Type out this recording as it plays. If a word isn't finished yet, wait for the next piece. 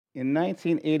In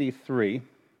 1983,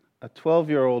 a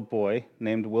 12-year-old boy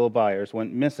named Will Byers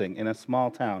went missing in a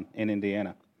small town in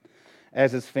Indiana.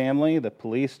 As his family, the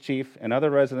police chief, and other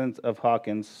residents of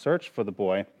Hawkins searched for the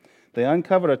boy, they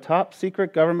uncovered a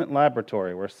top-secret government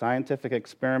laboratory where scientific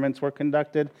experiments were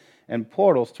conducted and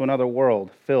portals to another world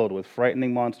filled with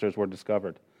frightening monsters were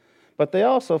discovered. But they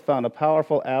also found a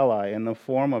powerful ally in the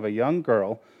form of a young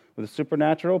girl with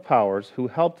supernatural powers who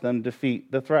helped them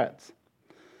defeat the threats.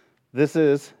 This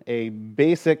is a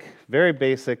very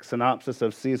basic synopsis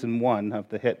of season 1 of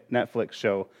the hit Netflix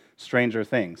show Stranger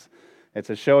Things. It's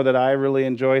a show that I really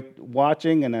enjoyed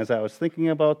watching, and as I was thinking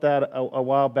about that a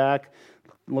while back,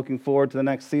 looking forward to the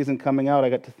next season coming out, I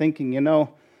got to thinking,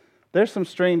 there's some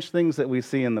strange things that we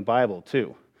see in the Bible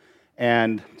too.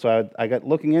 And so I got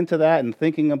looking into that and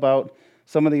thinking about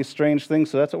some of these strange things,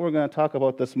 so that's what we're going to talk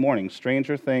about this morning,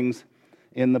 stranger things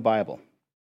in the Bible.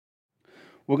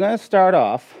 We're going to start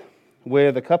off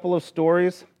with a couple of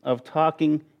stories of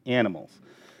talking animals.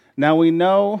 Now, we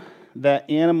know that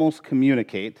animals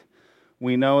communicate.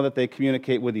 We know that they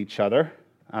communicate with each other.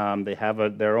 They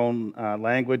have their own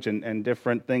language and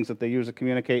different things that they use to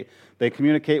communicate. They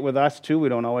communicate with us, too. We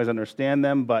don't always understand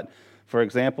them, but, for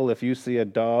example, if you see a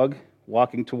dog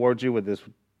walking towards you with his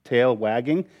tail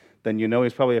wagging, then you know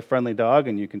he's probably a friendly dog,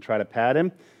 and you can try to pat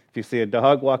him. If you see a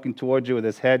dog walking towards you with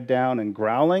his head down and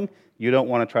growling, you don't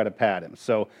want to try to pat him.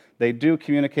 So they do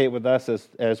communicate with us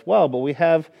as well, but we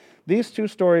have these two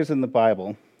stories in the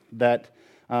Bible that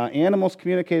animals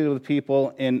communicated with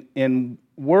people in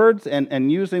words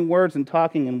and using words and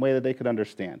talking in a way that they could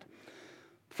understand.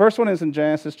 First one is in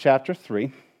Genesis chapter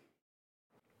 3.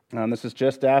 This is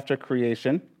just after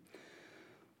creation.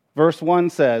 Verse 1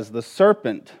 says, "The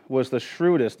serpent was the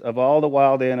shrewdest of all the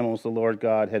wild animals the Lord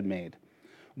God had made.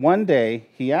 One day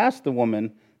he asked the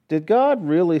woman, 'Did God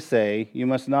really say you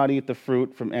must not eat the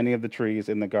fruit from any of the trees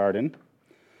in the garden?'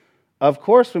 'Of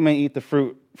course we may eat the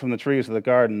fruit from the trees of the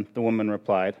garden,' the woman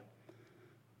replied."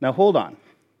 Now hold on.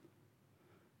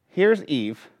 Here's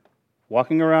Eve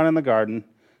walking around in the garden,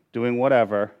 doing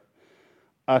whatever.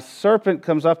 A serpent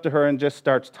comes up to her and just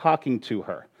starts talking to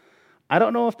her. I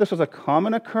don't know if this was a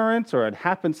common occurrence or it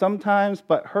happened sometimes,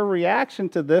 but her reaction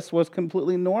to this was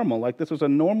completely normal. Like this was a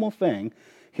normal thing.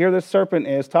 Here the serpent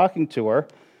is talking to her.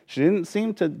 She didn't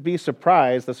seem to be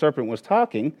surprised the serpent was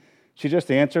talking. She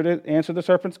just answered the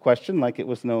serpent's question like it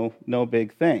was no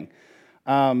big thing.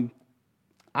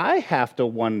 I have to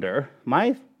wonder,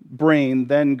 my brain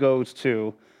then goes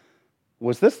to,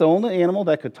 was this the only animal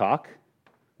that could talk?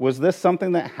 Was this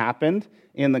something that happened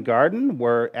in the garden?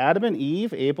 Were Adam and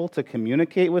Eve able to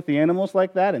communicate with the animals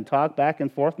like that and talk back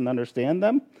and forth and understand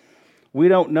them? We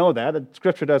don't know that. The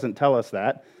Scripture doesn't tell us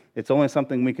that. It's only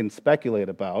something we can speculate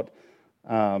about.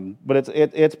 But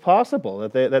it's possible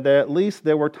that at least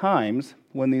there were times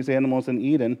when these animals in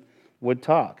Eden would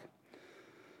talk.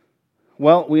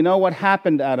 Well, we know what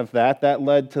happened out of that. That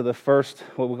led to the first,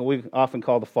 what we often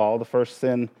call the fall, the first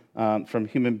sin from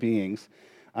human beings.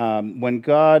 When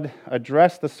God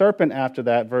addressed the serpent after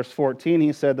that, verse 14,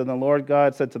 he said, "Then the Lord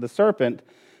God said to the serpent,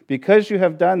 'Because you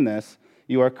have done this,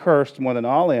 you are cursed more than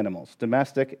all animals,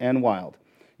 domestic and wild.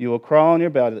 You will crawl on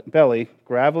your belly,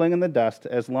 graveling in the dust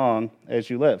as long as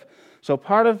you live.'" So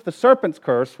part of the serpent's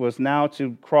curse was now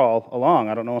to crawl along.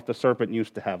 I don't know if the serpent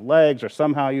used to have legs or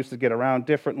somehow used to get around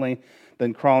differently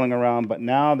than crawling around, but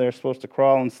now they're supposed to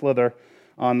crawl and slither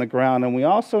on the ground. And we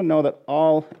also know that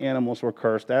all animals were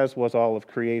cursed, as was all of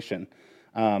creation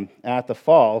at the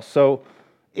fall. So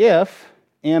if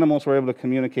animals were able to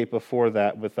communicate before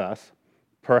that with us,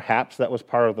 perhaps that was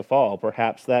part of the fall.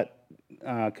 Perhaps that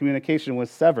communication was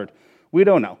severed. We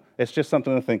don't know. It's just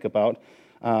something to think about.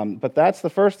 But that's the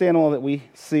first animal that we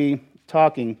see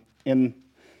talking in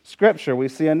Scripture. We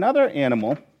see another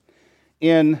animal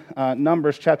in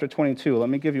Numbers chapter 22. Let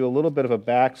me give you a little bit of a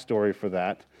backstory for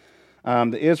that.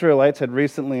 The Israelites had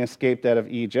recently escaped out of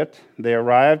Egypt. They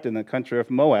arrived in the country of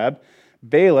Moab.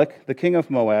 Balak, the king of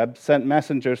Moab, sent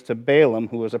messengers to Balaam,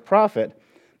 who was a prophet,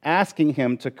 asking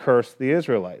him to curse the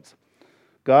Israelites.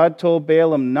 God told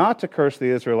Balaam not to curse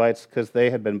the Israelites because they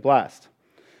had been blessed.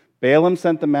 Balaam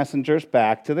sent the messengers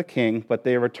back to the king, but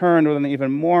they returned with an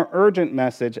even more urgent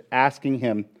message asking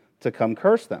him to come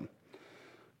curse them.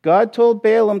 God told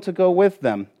Balaam to go with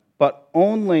them, but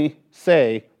only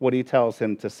say what he tells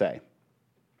him to say.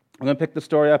 I'm going to pick the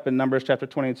story up in Numbers chapter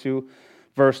 22,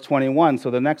 verse 21.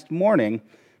 So the next morning,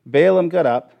 Balaam got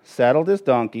up, saddled his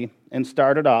donkey, and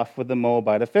started off with the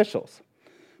Moabite officials.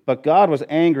 But God was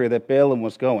angry that Balaam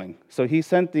was going, so he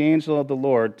sent the angel of the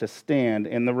Lord to stand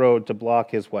in the road to block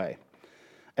his way.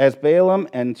 As Balaam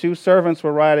and 2 servants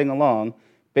were riding along,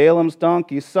 Balaam's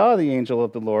donkey saw the angel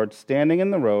of the Lord standing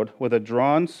in the road with a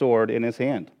drawn sword in his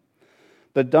hand.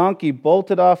 The donkey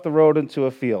bolted off the road into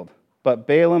a field, but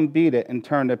Balaam beat it and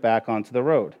turned it back onto the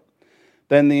road.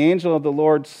 Then the angel of the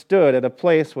Lord stood at a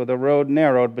place where the road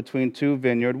narrowed between two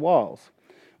vineyard walls.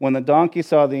 When the donkey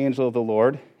saw the angel of the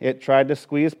Lord, it tried to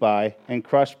squeeze by and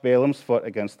crushed Balaam's foot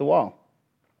against the wall.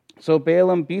 So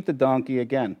Balaam beat the donkey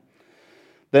again.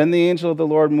 Then the angel of the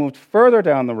Lord moved further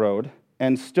down the road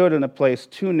and stood in a place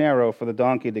too narrow for the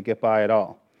donkey to get by at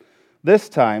all. This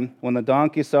time, when the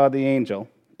donkey saw the angel,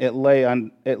 it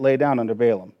lay down under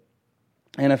Balaam.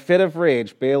 In a fit of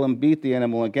rage, Balaam beat the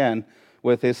animal again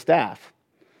with his staff.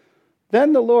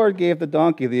 Then the Lord gave the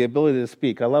donkey the ability to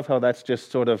speak. I love how that's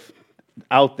just sort of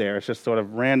out there. It's just sort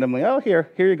of randomly, oh, here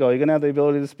you go. You're going to have the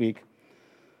ability to speak.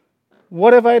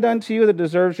 What have I done to you that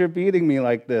deserves your beating me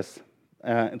like this?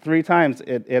 3 times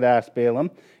it asked Balaam.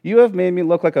 You have made me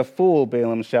look like a fool,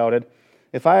 Balaam shouted.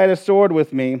 If I had a sword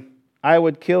with me, I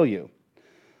would kill you.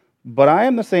 But I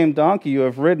am the same donkey you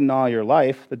have ridden all your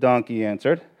life, the donkey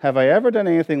answered. Have I ever done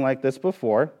anything like this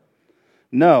before?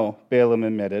 No, Balaam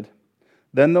admitted.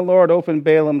 Then the Lord opened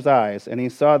Balaam's eyes, and he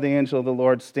saw the angel of the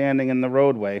Lord standing in the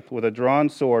roadway with a drawn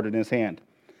sword in his hand.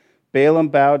 Balaam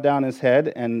bowed down his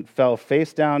head and fell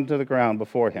face down to the ground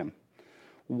before him.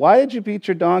 Why did you beat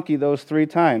your donkey those 3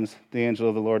 times? The angel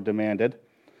of the Lord demanded.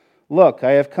 Look,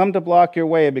 I have come to block your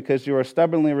way because you are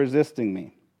stubbornly resisting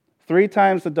me. 3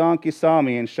 times the donkey saw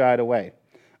me and shied away.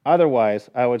 Otherwise,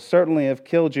 I would certainly have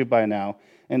killed you by now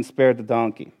and spared the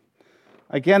donkey.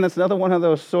 Again, it's another one of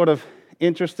those sort of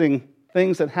interesting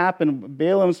things that happened.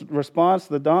 Balaam's response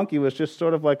to the donkey was just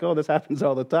sort of like, oh, this happens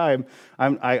all the time.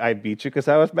 I beat you because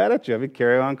I was mad at you. I would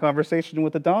carry on conversation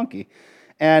with the donkey.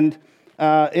 And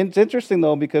it's interesting,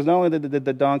 though, because not only did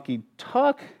the donkey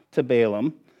talk to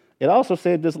Balaam, it also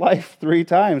saved his life 3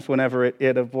 times whenever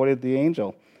it avoided the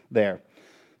angel there.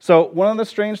 So one of the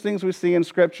strange things we see in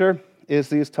Scripture is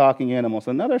these talking animals.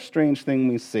 Another strange thing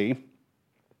we see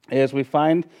is we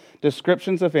find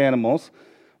descriptions of animals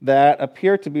that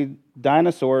appear to be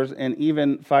dinosaurs and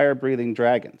even fire-breathing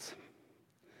dragons.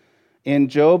 In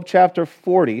Job chapter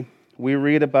 40, we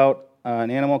read about an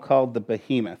animal called the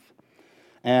behemoth.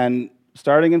 And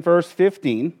starting in verse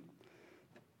 15,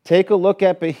 take a look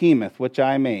at behemoth, which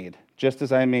I made, just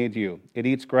as I made you. It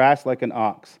eats grass like an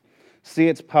ox. See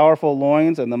its powerful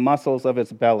loins and the muscles of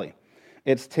its belly.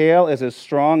 Its tail is as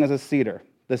strong as a cedar.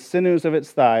 The sinews of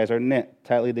its thighs are knit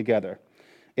tightly together.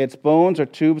 Its bones are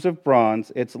tubes of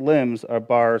bronze. Its limbs are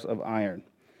bars of iron.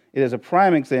 It is a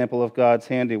prime example of God's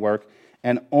handiwork,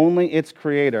 and only its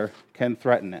creator can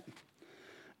threaten it.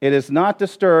 It is not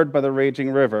disturbed by the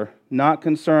raging river, not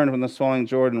concerned when the swelling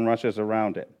Jordan rushes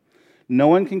around it. No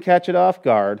one can catch it off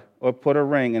guard or put a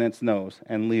ring in its nose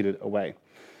and lead it away.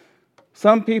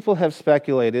 Some people have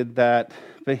speculated that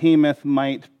behemoth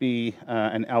might be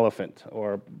an elephant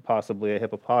or possibly a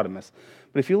hippopotamus.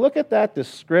 But if you look at that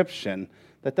description,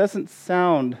 that doesn't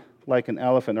sound like an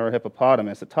elephant or a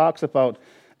hippopotamus. It talks about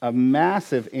a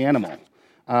massive animal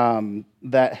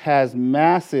that has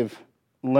massive